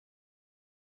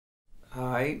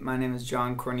Hi, my name is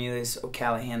John Cornelius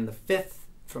O'Callahan V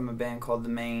from a band called the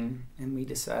Maine, and we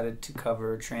decided to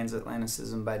cover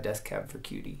Transatlanticism by Death Cab for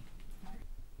Cutie.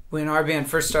 When our band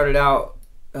first started out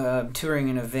touring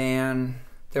in a van,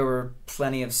 there were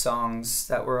plenty of songs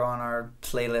that were on our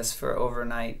playlist for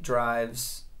overnight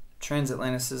drives.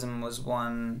 Transatlanticism was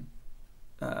one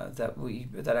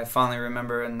that I fondly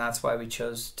remember, and that's why we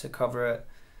chose to cover it,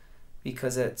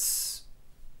 because it's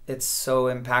so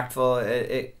impactful.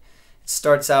 It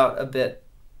starts out a bit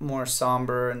more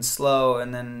somber and slow,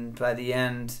 and then by the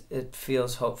end it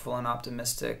feels hopeful and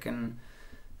optimistic, and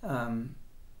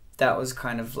that was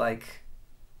kind of like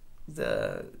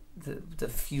the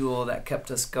fuel that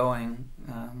kept us going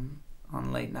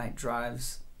on late night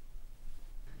drives.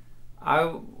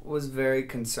 I was very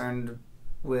concerned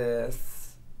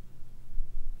with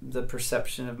the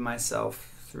perception of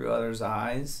myself through others'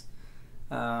 eyes.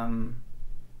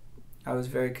 I was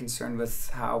very concerned with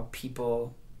how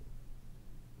people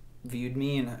viewed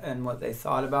me and what they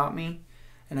thought about me.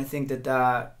 And I think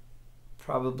that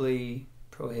probably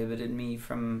prohibited me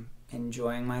from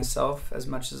enjoying myself as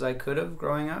much as I could have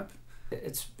growing up.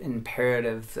 It's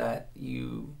imperative that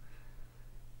you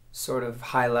sort of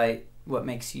highlight what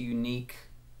makes you unique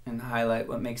and highlight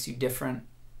what makes you different,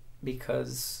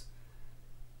 because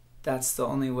that's the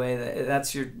only way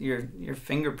that's your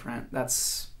fingerprint.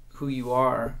 That's who you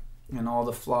are, and all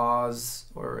the flaws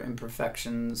or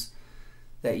imperfections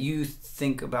that you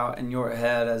think about in your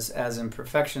head as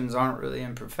imperfections aren't really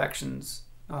imperfections.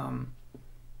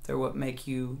 They're what make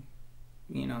you,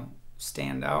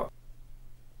 stand out.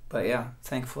 But yeah,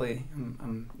 thankfully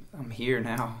I'm here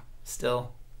now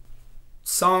still.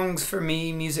 Songs for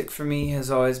me, music for me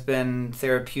has always been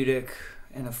therapeutic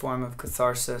in a form of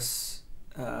catharsis,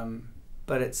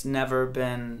 but it's never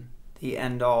been the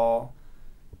end-all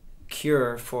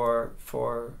cure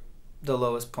for the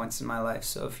lowest points in my life.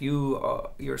 So if you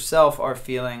yourself are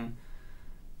feeling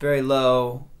very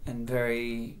low and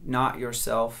very not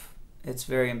yourself, it's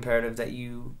very imperative that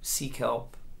you seek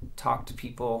help, talk to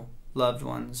people, loved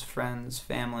ones, friends,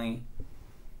 family,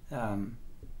 and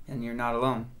you're not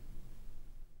alone.